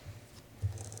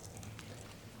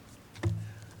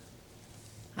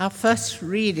Our first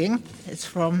reading is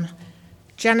from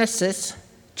Genesis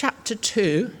chapter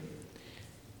 2,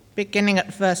 beginning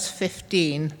at verse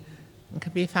 15, and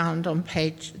can be found on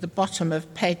the bottom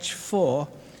of page 4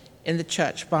 in the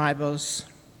church Bibles.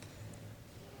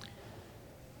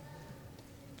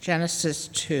 Genesis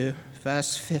 2,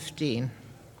 verse 15.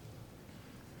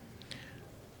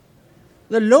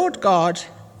 The Lord God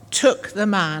took the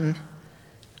man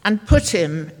and put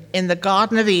him in the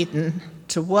Garden of Eden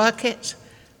to work it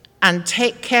and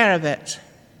take care of it.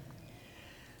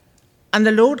 And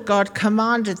the Lord God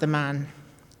commanded the man,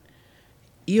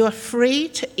 "You are free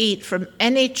to eat from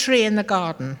any tree in the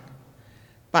garden,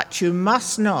 but you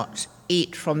must not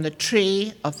eat from the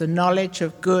tree of the knowledge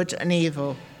of good and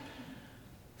evil.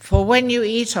 For when you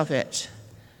eat of it,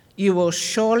 you will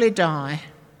surely die."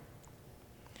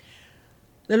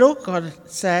 The Lord God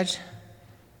said,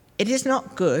 "It is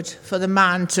not good for the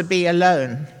man to be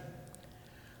alone.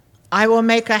 I will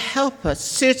make a helper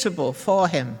suitable for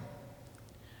him."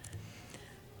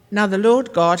 Now the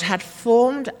Lord God had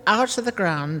formed out of the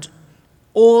ground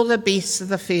all the beasts of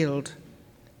the field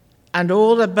and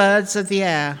all the birds of the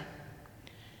air.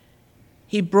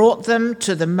 He brought them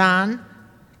to the man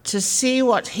to see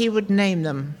what he would name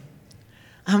them.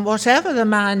 And whatever the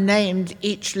man named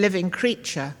each living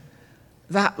creature,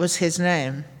 that was his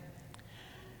name.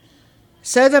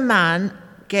 So the man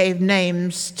gave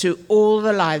names to all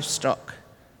the livestock,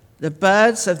 the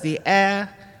birds of the air,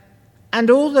 and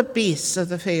all the beasts of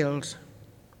the field.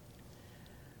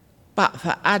 But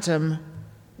for Adam,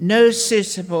 no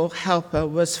suitable helper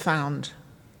was found.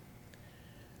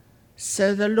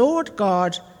 So the Lord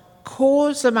God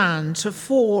caused the man to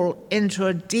fall into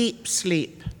a deep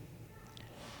sleep.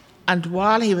 And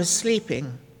while he was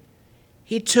sleeping,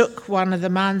 he took one of the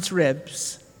man's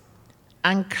ribs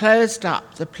and closed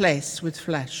up the place with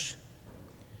flesh.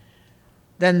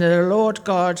 Then the Lord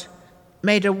God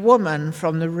made a woman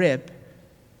from the rib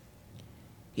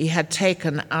he had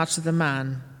taken out of the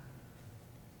man,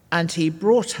 and he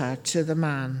brought her to the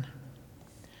man.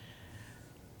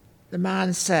 The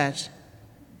man said,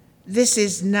 "This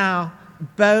is now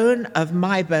bone of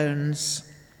my bones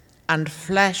and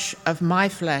flesh of my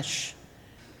flesh.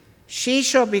 She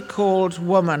shall be called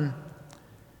woman,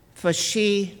 for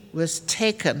she was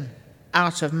taken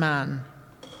out of man.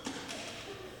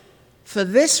 For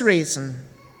this reason,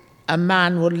 a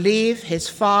man will leave his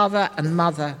father and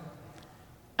mother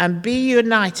and be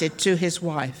united to his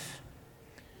wife,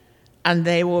 and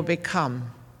they will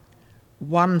become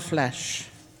one flesh."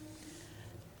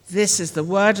 This is the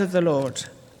word of the Lord.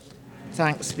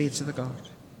 Thanks be to the God.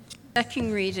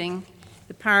 Second reading,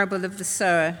 the parable of the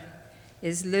sower,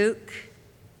 is Luke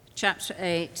chapter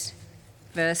 8,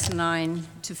 verse 9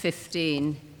 to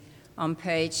 15, on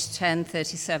page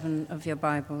 1037 of your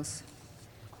Bibles.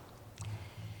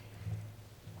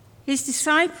 His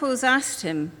disciples asked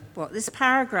him what this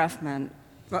parable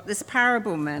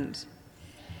meant.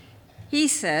 He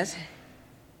said,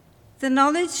 "The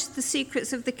knowledge, the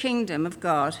secrets of the kingdom of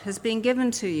God has been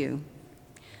given to you.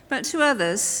 But to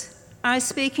others I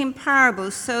speak in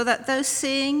parables so that though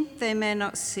seeing they may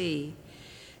not see,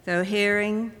 though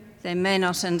hearing they may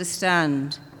not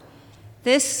understand.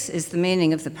 This is the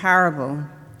meaning of the parable.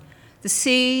 The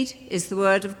seed is the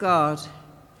word of God.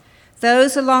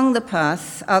 Those along the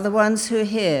path are the ones who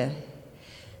hear,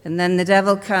 and then the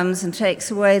devil comes and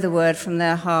takes away the word from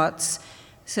their hearts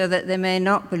so that they may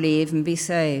not believe and be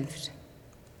saved.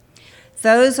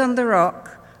 Those on the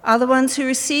rock are the ones who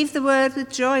receive the word with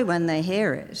joy when they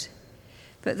hear it,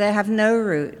 but they have no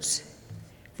root.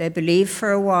 They believe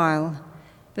for a while,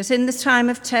 but in the time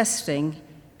of testing,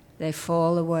 they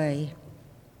fall away.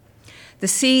 The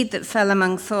seed that fell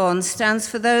among thorns stands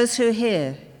for those who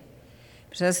hear,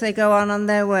 but as they go on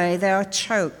their way, they are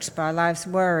choked by life's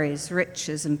worries,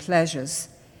 riches, and pleasures,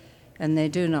 and they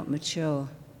do not mature.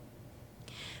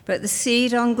 But the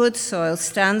seed on good soil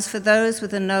stands for those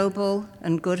with a noble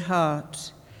and good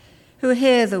heart, who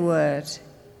hear the word,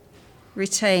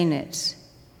 retain it,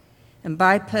 and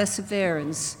by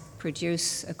perseverance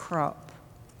produce a crop.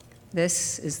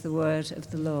 This is the word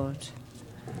of the Lord."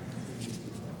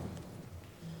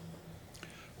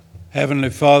 Heavenly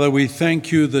Father, we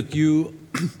thank you that you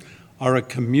are a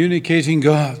communicating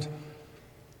God.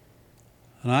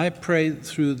 And I pray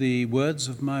through the words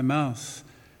of my mouth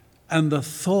and the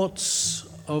thoughts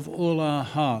of all our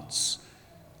hearts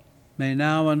may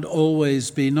now and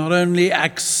always be not only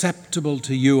acceptable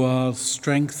to you, our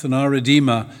strength and our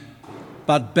Redeemer,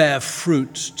 but bear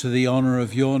fruit to the honor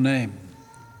of your name.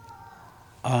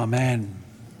 Amen.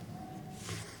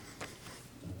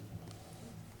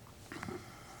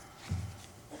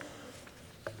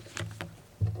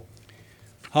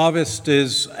 Harvest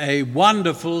is a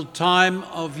wonderful time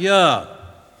of year.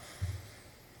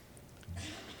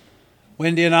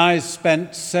 Wendy and I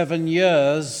spent 7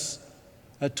 years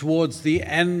towards the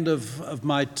end of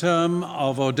my term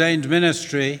of ordained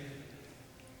ministry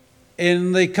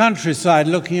in the countryside,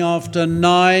 looking after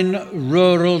 9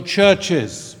 rural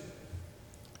churches.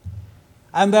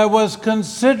 And there was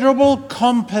considerable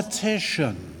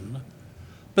competition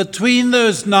between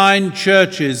those 9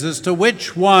 churches as to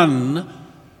which one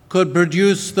could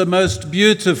produce the most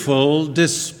beautiful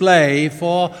display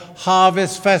for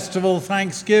Harvest Festival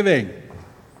Thanksgiving.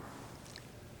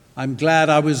 I'm glad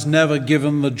I was never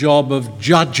given the job of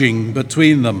judging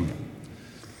between them.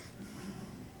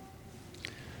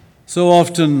 So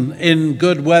often in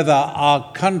good weather,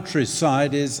 our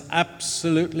countryside is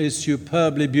absolutely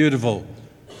superbly beautiful.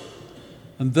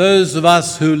 And those of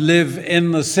us who live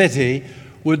in the city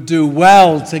would do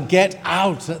well to get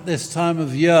out at this time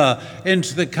of year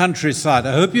into the countryside.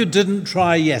 I hope you didn't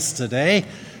try yesterday.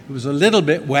 It was a little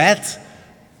bit wet,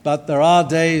 but there are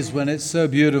days when it's so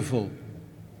beautiful.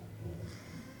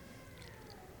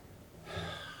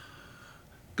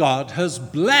 God has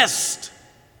blessed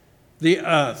the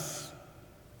earth.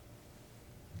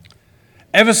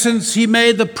 Ever since he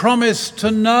made the promise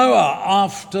to Noah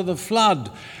after the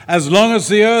flood, as long as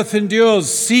the earth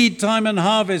endures, seed time and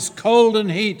harvest, cold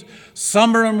and heat,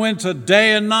 summer and winter,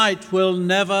 day and night will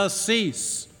never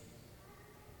cease.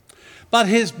 But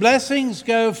his blessings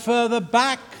go further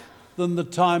back than the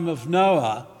time of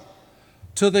Noah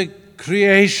to the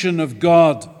creation of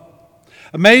God.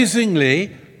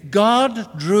 Amazingly,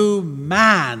 God drew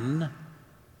man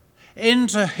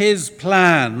into his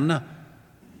plan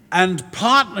and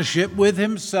partnership with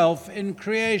himself in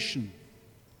creation.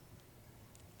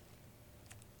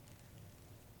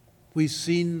 We've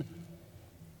seen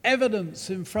evidence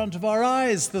in front of our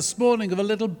eyes this morning of a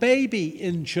little baby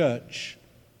in church,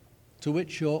 to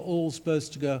which you're all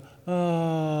supposed to go,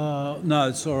 "Oh, no,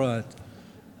 it's all right."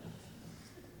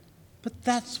 But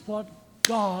that's what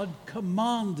God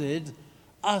commanded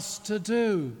us to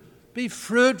do. Be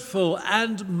fruitful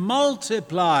and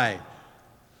multiply.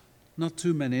 Not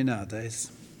too many nowadays.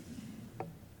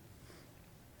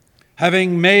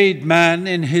 Having made man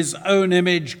in his own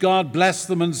image, God blessed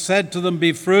them and said to them,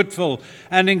 "Be fruitful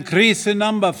and increase in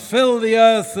number, fill the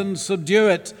earth and subdue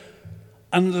it."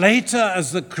 And later,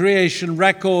 as the creation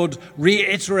record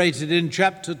reiterated in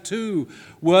chapter 2,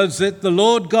 words that the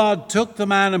Lord God took the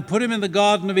man and put him in the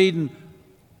Garden of Eden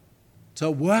to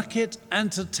work it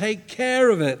and to take care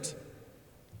of it.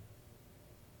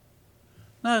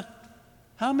 Now,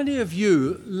 how many of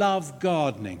you love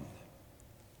gardening?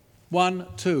 1,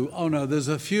 2, oh no, there's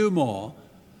a few more.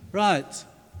 Right.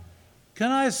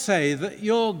 Can I say that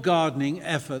your gardening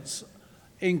efforts,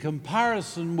 in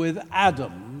comparison with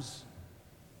Adam's,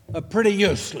 are pretty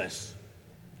useless?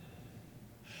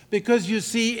 Because you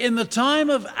see, in the time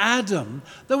of Adam,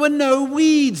 there were no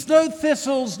weeds, no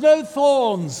thistles, no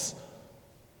thorns.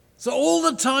 So all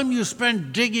the time you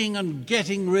spent digging and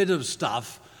getting rid of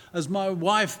stuff, as my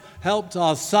wife helped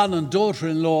our son and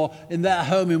daughter-in-law in their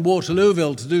home in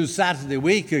Waterlooville to do Saturday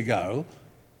week ago,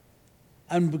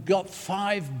 and got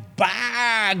 5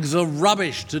 bags of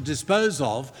rubbish to dispose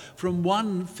of from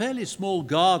one fairly small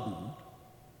garden.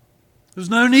 There was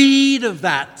no need of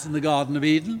that in the Garden of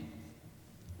Eden.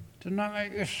 Didn't that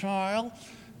make you smile?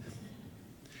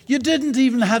 You didn't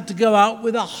even have to go out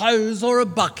with a hose or a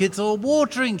bucket or a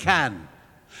watering can,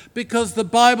 because the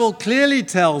Bible clearly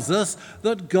tells us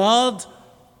that God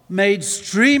made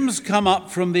streams come up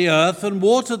from the earth and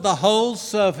watered the whole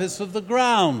surface of the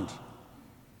ground.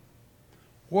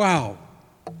 Wow,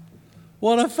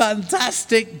 what a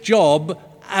fantastic job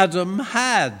Adam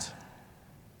had.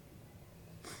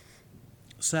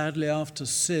 Sadly, after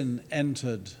sin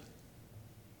entered,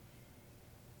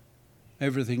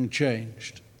 everything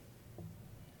changed.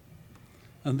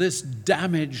 And this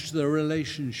damaged the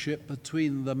relationship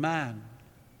between the man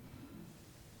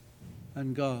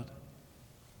and God.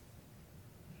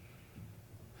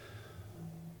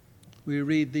 We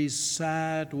read these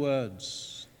sad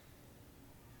words.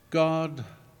 God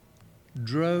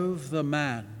drove the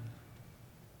man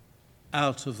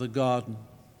out of the garden.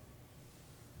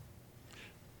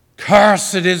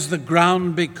 "Cursed is the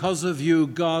ground because of you,"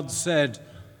 God said.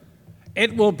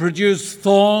 "It will produce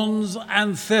thorns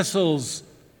and thistles."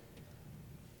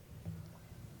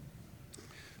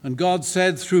 And God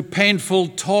said, "Through painful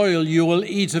toil you will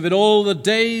eat of it all the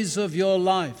days of your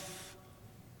life."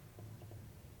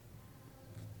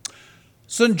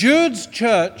 St. Jude's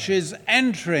Church is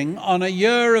entering on a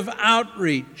year of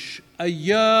outreach, a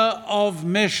year of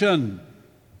mission.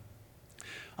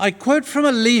 I quote from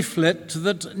a leaflet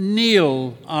that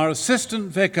Neil, our assistant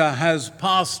vicar, has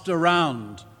passed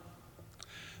around.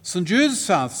 St. Jude's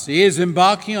Southsea is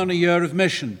embarking on a year of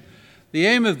mission. The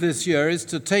aim of this year is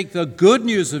to take the good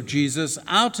news of Jesus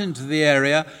out into the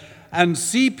area and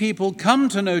see people come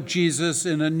to know Jesus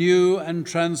in a new and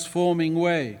transforming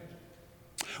way.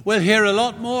 We'll hear a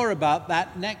lot more about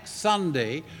that next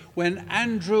Sunday when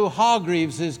Andrew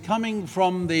Hargreaves is coming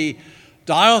from the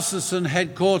diocesan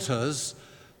headquarters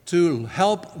to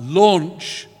help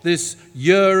launch this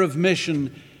year of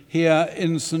mission here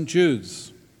in St.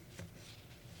 Jude's.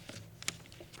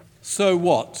 So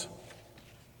what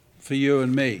for you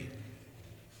and me?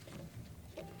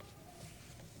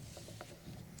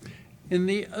 In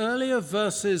the earlier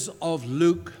verses of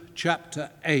Luke chapter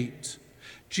 8,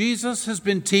 Jesus has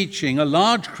been teaching a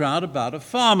large crowd about a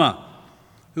farmer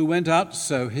who went out to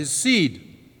sow his seed.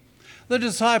 The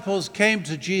disciples came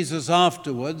to Jesus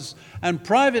afterwards, and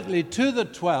privately to the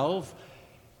 12,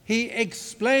 he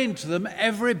explained to them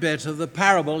every bit of the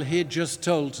parable he had just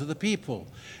told to the people.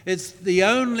 It's the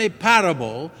only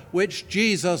parable which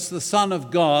Jesus, the Son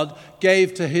of God,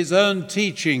 gave to his own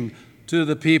teaching to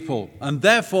the people, and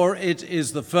therefore it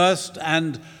is the first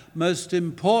and most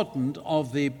important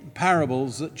of the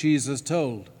parables that Jesus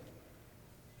told.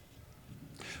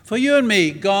 For you and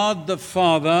me, God the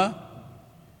Father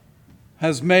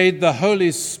has made the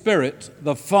Holy Spirit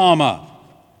the farmer.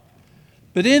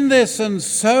 But in this and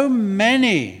so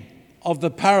many of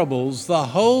the parables, the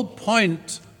whole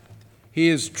point he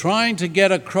is trying to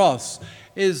get across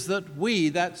is that we,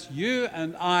 that's you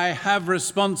and I, have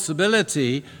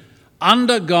responsibility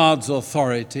under God's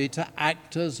authority to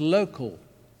act as local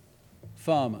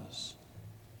farmers.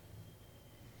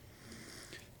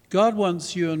 God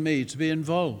wants you and me to be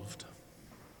involved.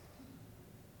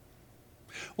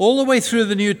 All the way through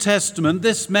the New Testament,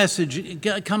 this message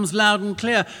comes loud and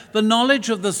clear. The knowledge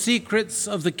of the secrets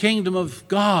of the kingdom of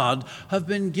God have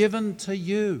been given to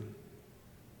you.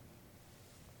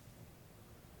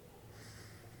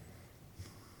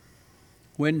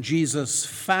 When Jesus'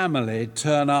 family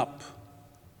turn up,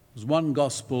 as one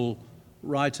gospel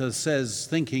writer says,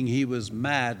 thinking he was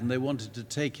mad and they wanted to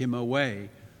take him away,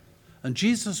 and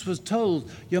Jesus was told,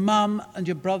 your mum and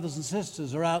your brothers and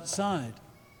sisters are outside.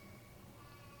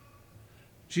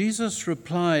 Jesus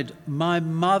replied, my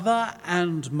mother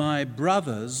and my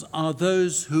brothers are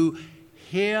those who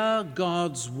hear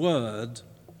God's word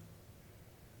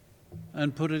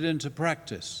and put it into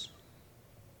practice.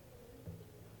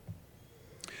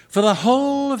 For the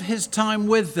whole of his time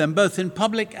with them, both in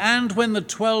public and when the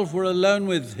 12 were alone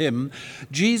with him,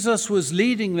 Jesus was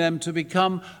leading them to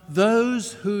become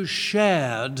those who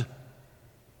shared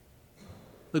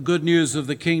the good news of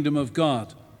the kingdom of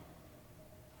God.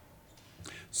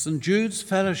 St. Jude's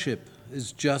Fellowship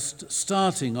is just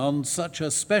starting on such a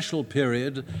special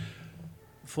period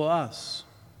for us.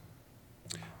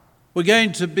 We're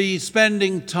going to be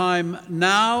spending time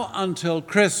now until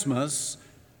Christmas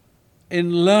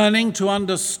in learning to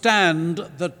understand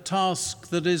the task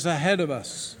that is ahead of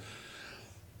us.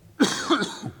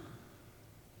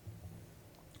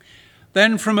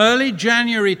 Then from early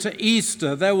January to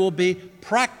Easter, there will be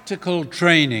practical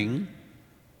training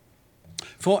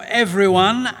for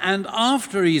everyone, and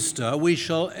after Easter, we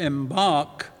shall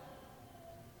embark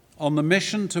on the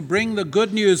mission to bring the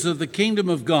good news of the kingdom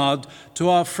of God to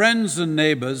our friends and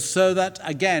neighbors so that,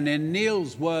 again, in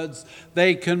Neil's words,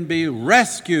 they can be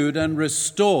rescued and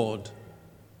restored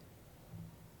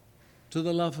to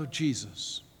the love of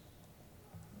Jesus.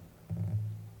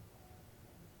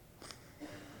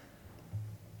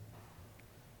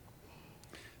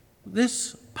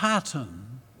 This pattern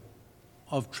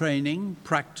of training,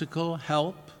 practical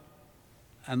help,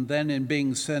 and then in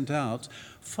being sent out,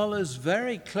 follows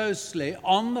very closely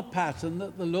on the pattern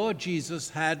that the Lord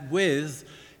Jesus had with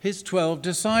his 12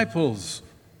 disciples.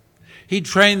 He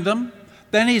trained them,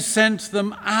 then he sent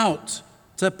them out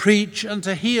to preach and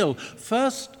to heal.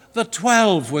 First, the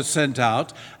 12 were sent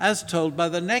out, as told by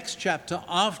the next chapter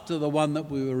after the one that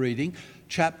we were reading,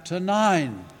 chapter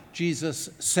 9. Jesus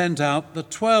sent out the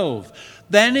 12.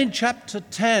 Then in chapter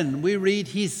 10, we read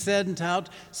he sent out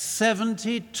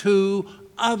 72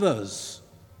 others,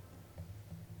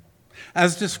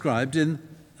 as described in,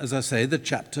 as I say, the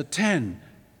chapter 10,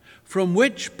 from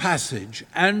which passage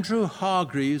Andrew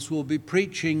Hargreaves will be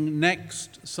preaching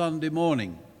next Sunday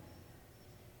morning.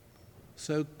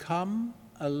 So come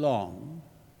along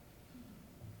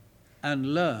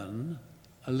and learn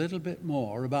a little bit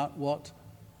more about what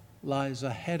lies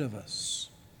ahead of us.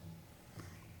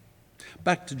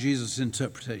 Back to Jesus'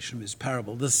 interpretation of his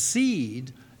parable. The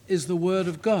seed is the word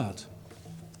of God.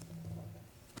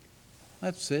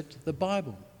 That's it, the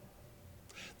Bible.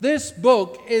 This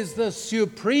book is the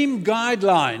supreme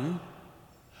guideline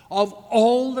of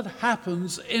all that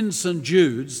happens in St.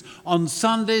 Jude's on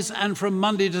Sundays and from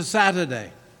Monday to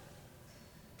Saturday.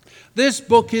 This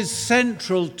book is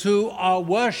central to our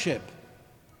worship.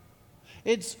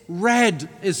 It's read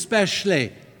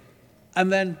especially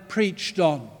and then preached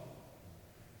on.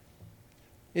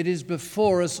 It is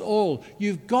before us all.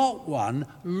 You've got one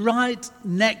right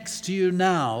next to you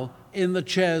now in the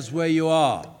chairs where you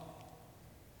are.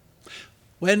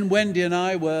 When Wendy and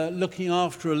I were looking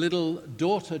after a little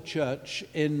daughter church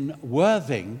in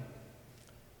Worthing,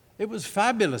 it was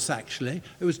fabulous actually.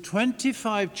 It was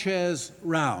 25 chairs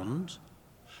round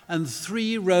and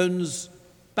 3 rows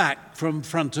back from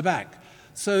front to back.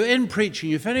 So in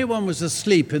preaching, if anyone was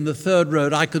asleep in the third row,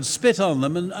 I could spit on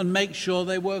them and make sure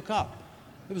they woke up.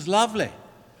 It was lovely.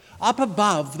 Up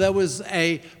above, there was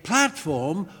a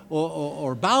platform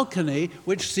or balcony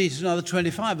which seated another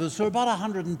 25. There were about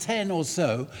 110 or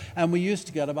so, and we used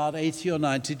to get about 80 or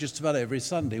 90 just about every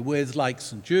Sunday, with, like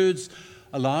St. Jude's,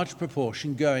 a large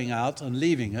proportion going out and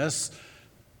leaving us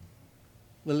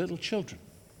the little children.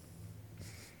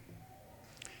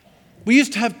 We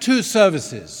used to have 2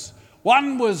 services.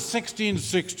 One was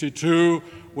 1662,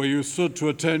 where you stood to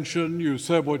attention, you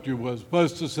said what you were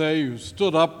supposed to say, you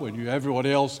stood up when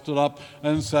everybody else stood up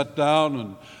and sat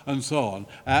down and so on.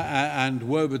 And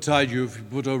woe betide you if you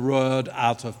put a word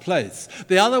out of place.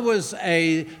 The other was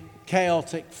a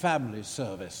chaotic family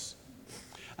service.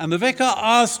 And the vicar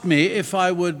asked me if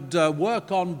I would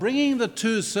work on bringing the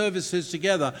 2 services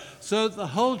together so that the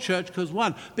whole church was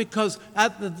one. Because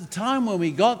at the time when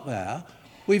we got there,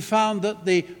 we found that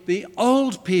the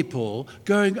old people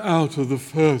going out of the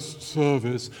first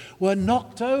service were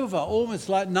knocked over, almost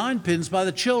like ninepins, by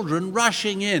the children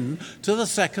rushing in to the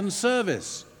second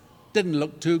service. Didn't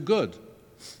look too good.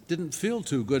 Didn't feel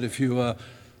too good if you were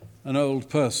an old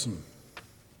person.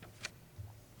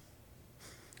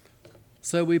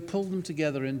 So we pulled them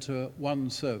together into one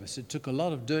service. It took a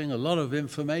lot of doing, a lot of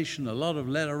information, a lot of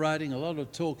letter writing, a lot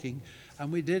of talking,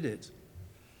 and we did it.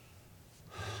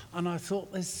 And I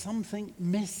thought, there's something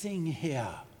missing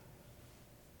here.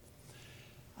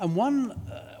 And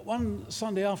one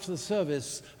Sunday after the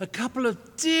service, a couple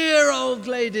of dear old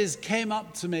ladies came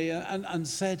up to me and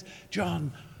said,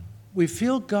 John, we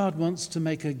feel God wants to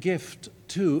make a gift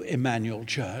to Emmanuel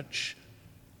Church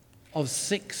of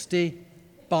 60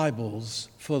 Bibles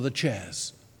for the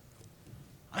chairs.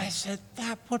 I said,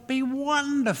 that would be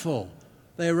wonderful.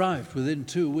 They arrived within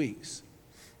 2 weeks.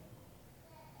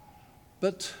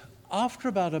 But after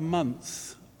about a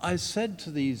month, I said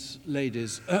to these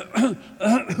ladies,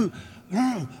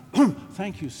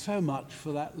 thank you so much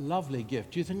for that lovely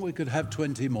gift. Do you think we could have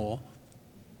 20 more?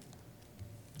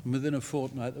 And within a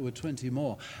fortnight, there were 20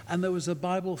 more. And there was a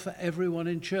Bible for everyone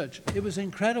in church. It was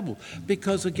incredible,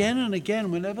 because again and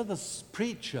again, whenever the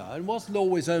preacher, and it wasn't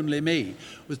always only me,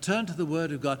 was turned to the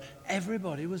Word of God,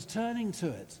 everybody was turning to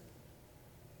it.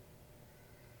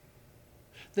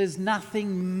 There's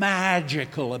nothing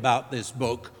magical about this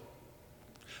book,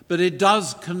 but it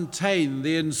does contain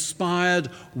the inspired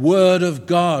Word of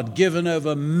God given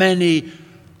over many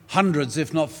hundreds,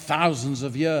 if not thousands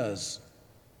of years.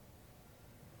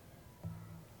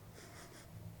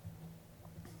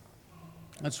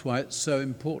 That's why it's so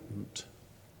important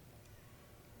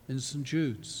in St.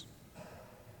 Jude's.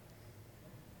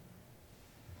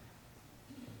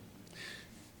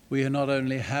 We not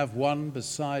only have one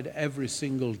beside every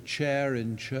single chair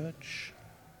in church,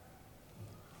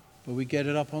 but we get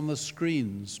it up on the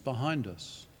screens behind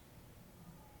us.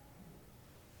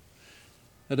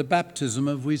 At a baptism,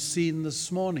 have we seen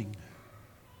this morning?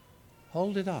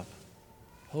 Hold it up.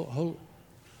 Go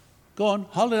on,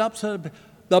 hold it up. So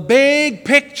the big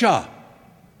picture.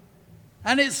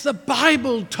 And it's the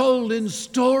Bible told in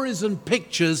stories and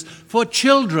pictures for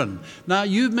children. Now,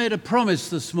 you've made a promise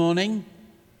this morning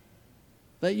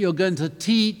that you're going to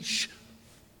teach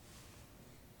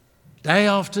day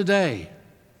after day.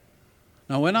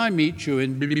 Now, when I meet you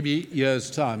in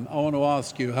years' time, I want to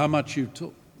ask you how much you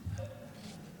taught.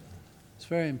 It's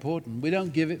very important. We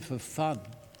don't give it for fun.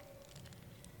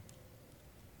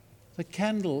 The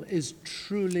candle is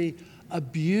truly a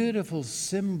beautiful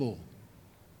symbol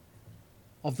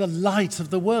of the light of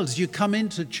the world. As you come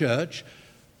into church,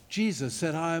 Jesus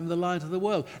said, I am the light of the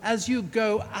world. As you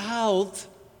go out,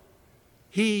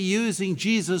 he, using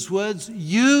Jesus' words,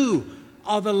 you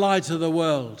are the light of the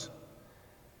world.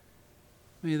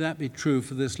 May that be true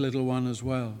for this little one as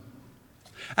well.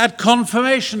 At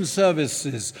confirmation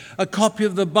services, a copy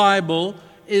of the Bible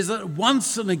is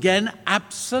once and again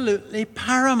absolutely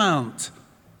paramount.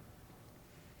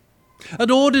 At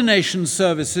ordination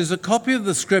services, a copy of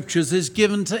the Scriptures is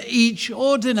given to each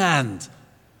ordinand.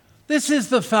 This is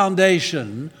the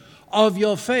foundation of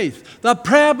your faith. The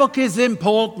prayer book is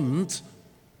important,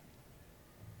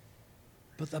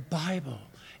 but the Bible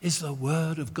is the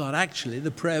Word of God. Actually,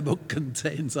 the prayer book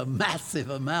contains a massive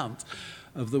amount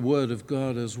of the Word of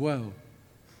God as well.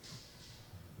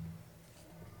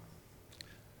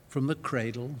 From the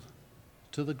cradle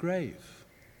to the grave,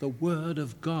 the Word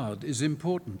of God is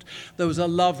important. There was a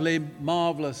lovely,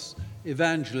 marvelous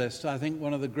evangelist, I think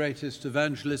one of the greatest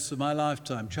evangelists of my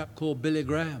lifetime, a chap called Billy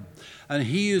Graham. And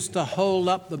he used to hold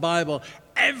up the Bible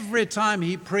every time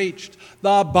he preached.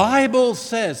 The Bible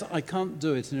says, I can't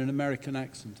do it in an American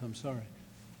accent, I'm sorry.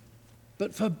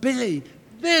 But for Billy,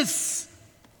 this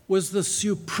was the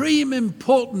supreme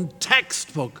important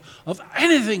textbook of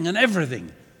anything and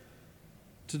everything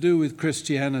to do with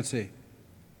Christianity.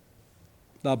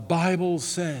 The Bible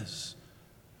says.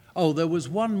 Oh, there was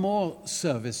one more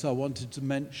service I wanted to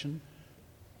mention.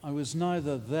 I was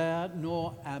neither there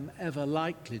nor am ever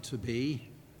likely to be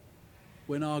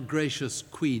when our gracious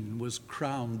Queen was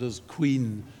crowned as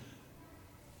Queen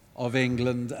of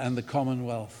England and the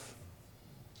Commonwealth.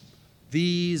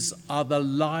 These are the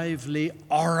lively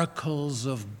oracles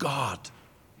of God,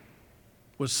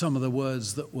 were some of the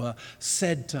words that were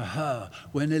said to her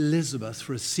when Elizabeth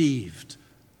received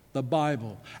the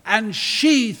Bible. And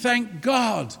she, thank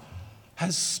God,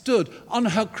 has stood on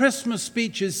her Christmas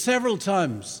speeches several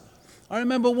times. I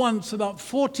remember once, about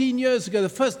 14 years ago, the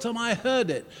first time I heard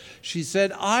it, she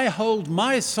said, I hold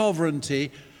my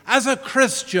sovereignty as a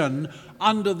Christian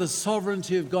under the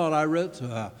sovereignty of God. I wrote to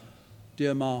her,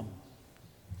 dear Mom,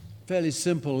 fairly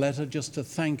simple letter just to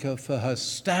thank her for her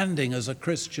standing as a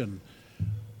Christian,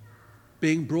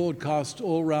 being broadcast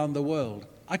all around the world.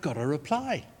 I got a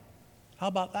reply. How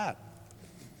about that?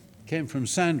 Came from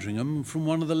Sandringham, from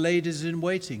one of the ladies in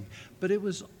waiting. But it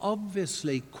was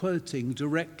obviously quoting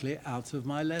directly out of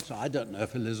my letter. I don't know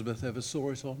if Elizabeth ever saw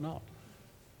it or not.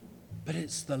 But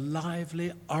it's the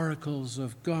lively oracles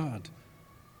of God.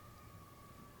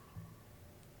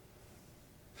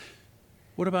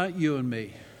 What about you and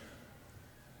me?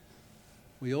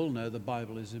 We all know the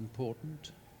Bible is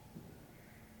important.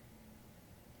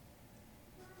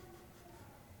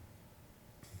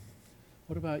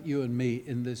 What about you and me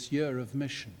in this year of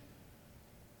mission,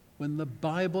 when the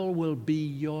Bible will be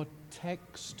your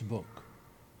textbook?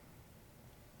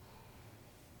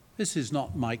 This is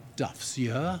not Mike Duff's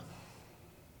year.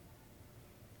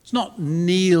 It's not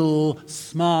Neil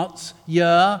Smart's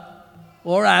year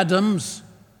or Adam's.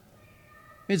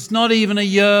 It's not even a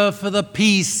year for the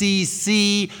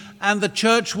PCC and the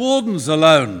church wardens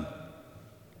alone.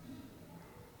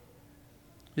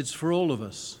 It's for all of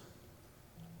us.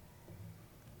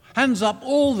 Hands up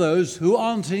all those who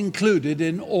aren't included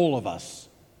in all of us.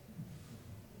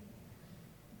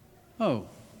 Oh,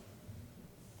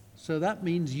 so that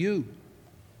means you.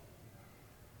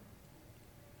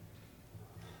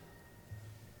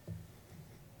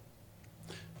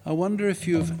 I wonder if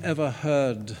you've ever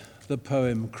heard the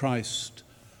poem Christ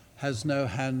has no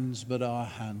hands but our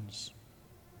hands.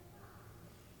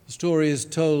 The story is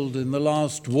told in the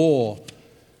last war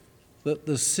that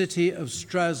the city of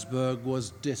Strasbourg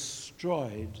was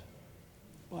destroyed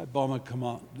by Bomber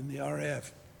Command in the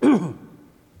RAF.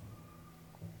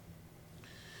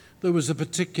 There was a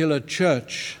particular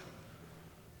church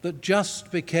that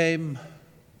just became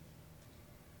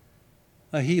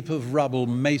a heap of rubble,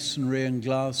 masonry and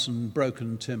glass and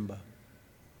broken timber.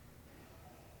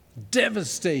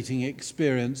 Devastating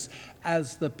experience,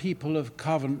 as the people of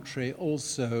Coventry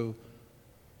also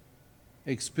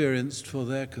experienced for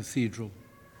their cathedral.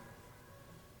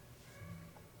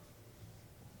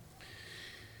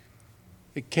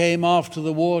 It came after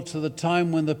the war to the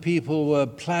time when the people were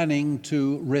planning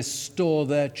to restore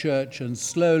their church, and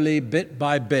slowly, bit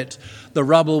by bit, the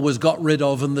rubble was got rid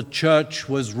of and the church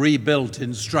was rebuilt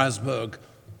in Strasbourg.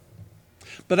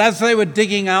 But as they were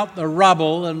digging out the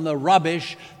rubble and the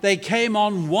rubbish, they came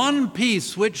on one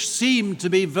piece which seemed to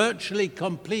be virtually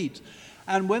complete.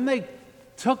 And when they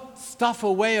took stuff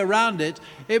away around it,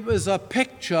 it was a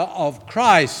picture of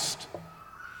Christ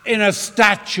in a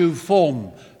statue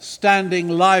form, standing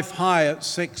life high at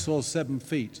 6 or 7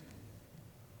 feet.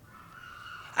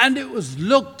 And it was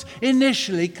looked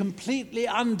initially completely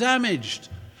undamaged.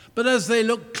 But as they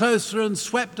looked closer and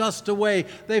swept dust away,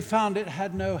 they found it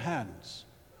had no hands.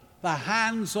 The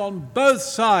hands on both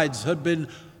sides had been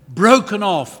broken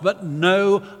off, but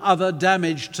no other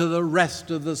damage to the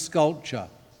rest of the sculpture.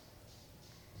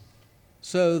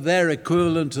 So their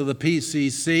equivalent to the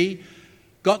PCC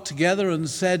got together and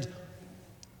said,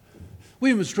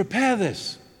 we must repair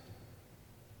this.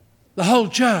 the whole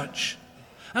church.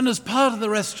 And as part of the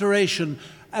restoration,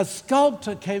 a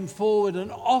sculptor came forward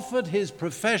and offered his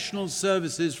professional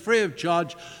services free of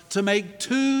charge to make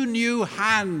 2 new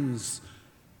hands.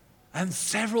 And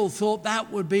several thought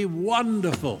that would be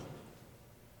wonderful.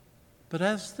 But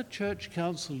as the church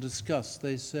council discussed,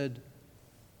 they said,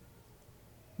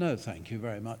 "No, thank you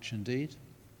very much indeed.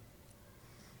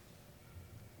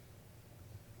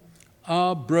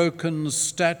 Our broken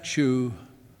statue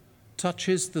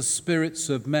touches the spirits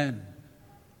of men,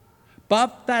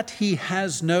 but that he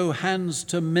has no hands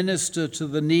to minister to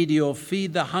the needy or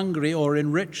feed the hungry or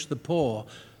enrich the poor,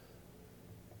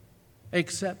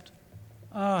 except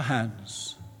our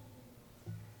hands.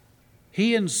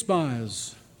 He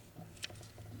inspires,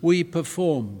 we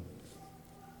perform."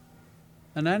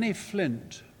 And Annie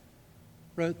Flint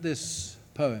wrote this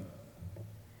poem.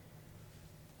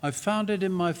 I found it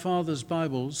in my father's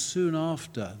Bible soon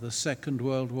after the Second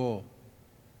World War.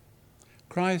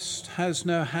 Christ has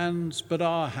no hands but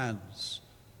our hands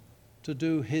to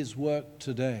do his work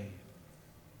today.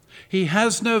 He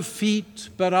has no feet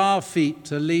but our feet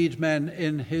to lead men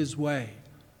in his way.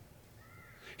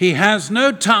 He has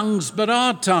no tongues but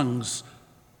our tongues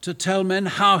to tell men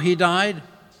how he died.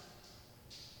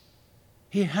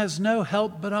 He has no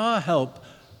help but our help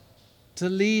to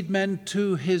lead men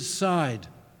to his side.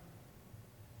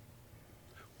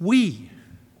 We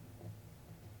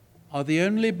are the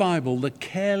only Bible the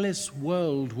careless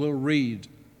world will read.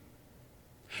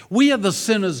 We are the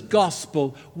sinner's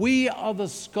gospel. We are the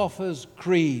scoffer's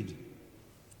creed.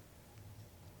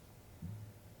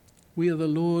 We are the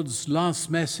Lord's last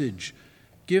message,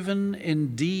 given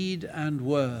in deed and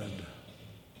word.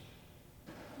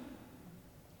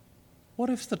 What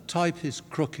if the type is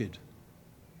crooked?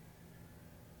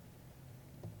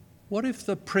 What if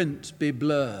the print be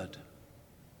blurred?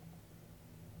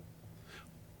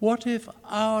 What if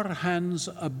our hands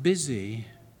are busy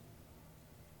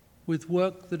with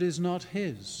work that is not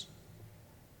his?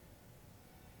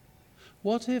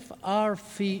 What if our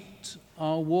feet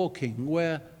are walking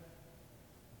where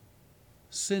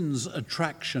sin's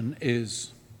attraction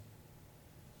is?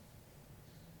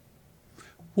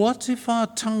 What if our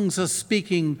tongues are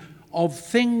speaking of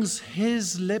things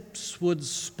his lips would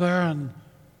spurn?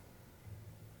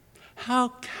 How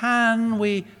can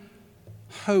we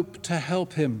hope to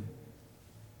help him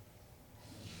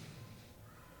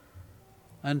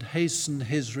and hasten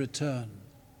his return?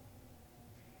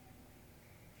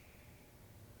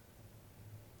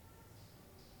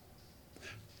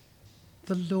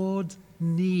 The Lord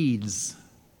needs,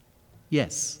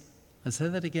 yes, I say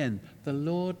that again, the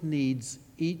Lord needs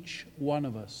each one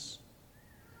of us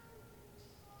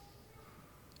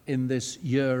in this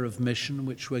year of mission,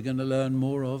 which we're going to learn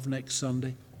more of next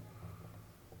Sunday.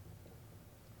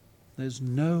 There's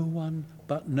no one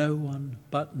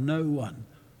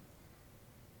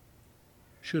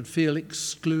should feel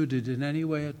excluded in any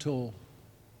way at all.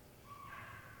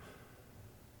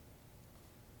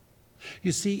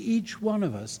 You see, each one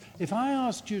of us, if I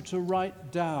asked you to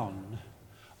write down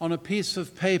on a piece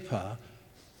of paper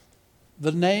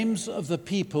the names of the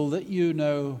people that you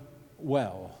know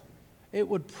well, it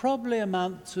would probably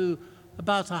amount to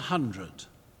about 100.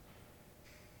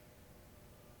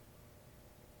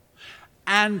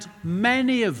 And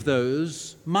many of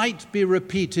those might be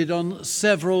repeated on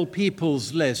several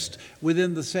people's list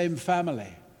within the same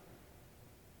family.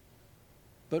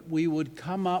 But we would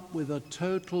come up with a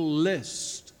total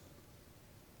list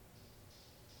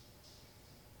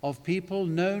of people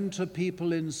known to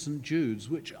people in St. Jude's,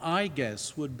 which I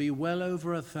guess would be well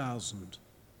over 1,000.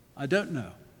 I don't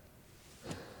know.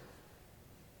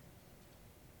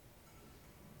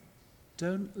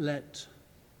 Don't let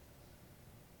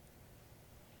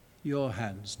your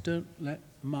hands, don't let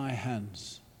my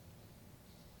hands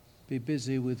be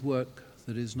busy with work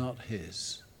that is not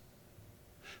his.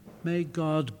 May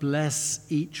God bless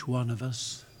each one of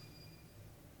us.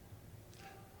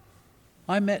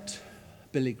 I met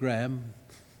Billy Graham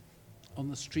on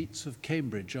the streets of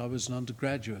Cambridge. I was an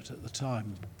undergraduate at the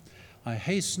time. I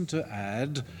hasten to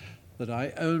add that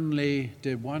I only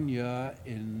did 1 year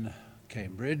in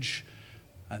Cambridge,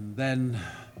 and then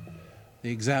the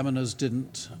examiners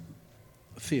didn't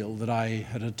feel that I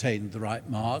had attained the right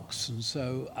marks, and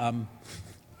so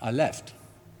I left.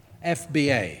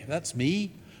 FBA, that's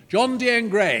me. John Deane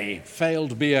Gray,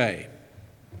 failed BA.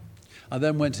 I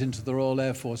then went into the Royal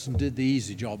Air Force and did the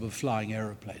easy job of flying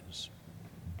aeroplanes.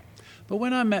 But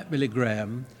when I met Billy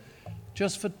Graham,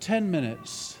 just for 10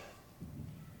 minutes,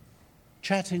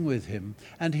 chatting with him,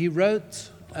 and he wrote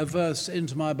a verse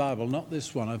into my Bible, not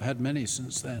this one, I've had many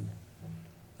since then.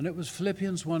 And it was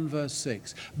Philippians 1 verse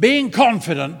 6. Being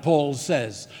confident, Paul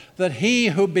says, that he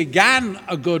who began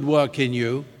a good work in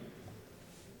you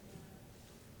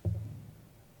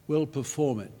will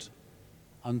perform it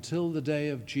until the day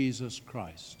of Jesus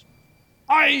Christ.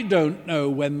 I don't know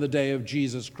when the day of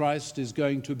Jesus Christ is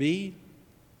going to be,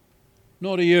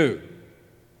 nor do you.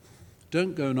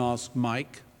 Don't go and ask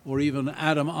Mike or even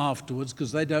Adam afterwards,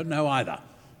 because they don't know either.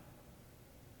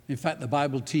 In fact, the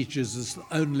Bible teaches us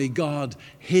only God,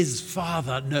 his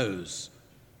Father, knows.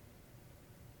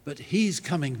 But he's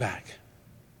coming back.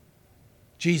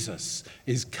 Jesus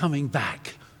is coming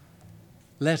back.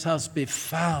 Let us be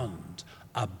found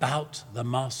about the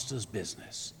Master's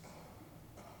business.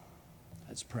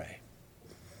 Let's pray.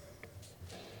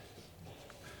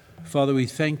 Father, we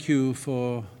thank you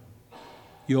for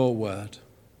your word.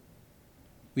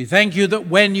 We thank you that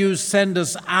when you send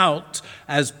us out,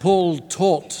 as Paul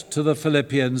taught to the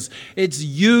Philippians, it's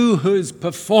you who is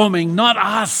performing, not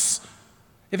us.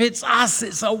 If it's us,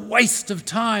 it's a waste of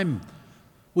time.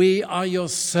 We are your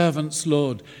servants,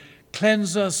 Lord.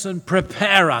 Cleanse us and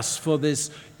prepare us for this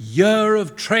year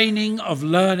of training, of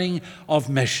learning, of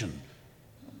mission.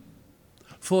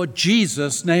 For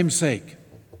Jesus' name's sake.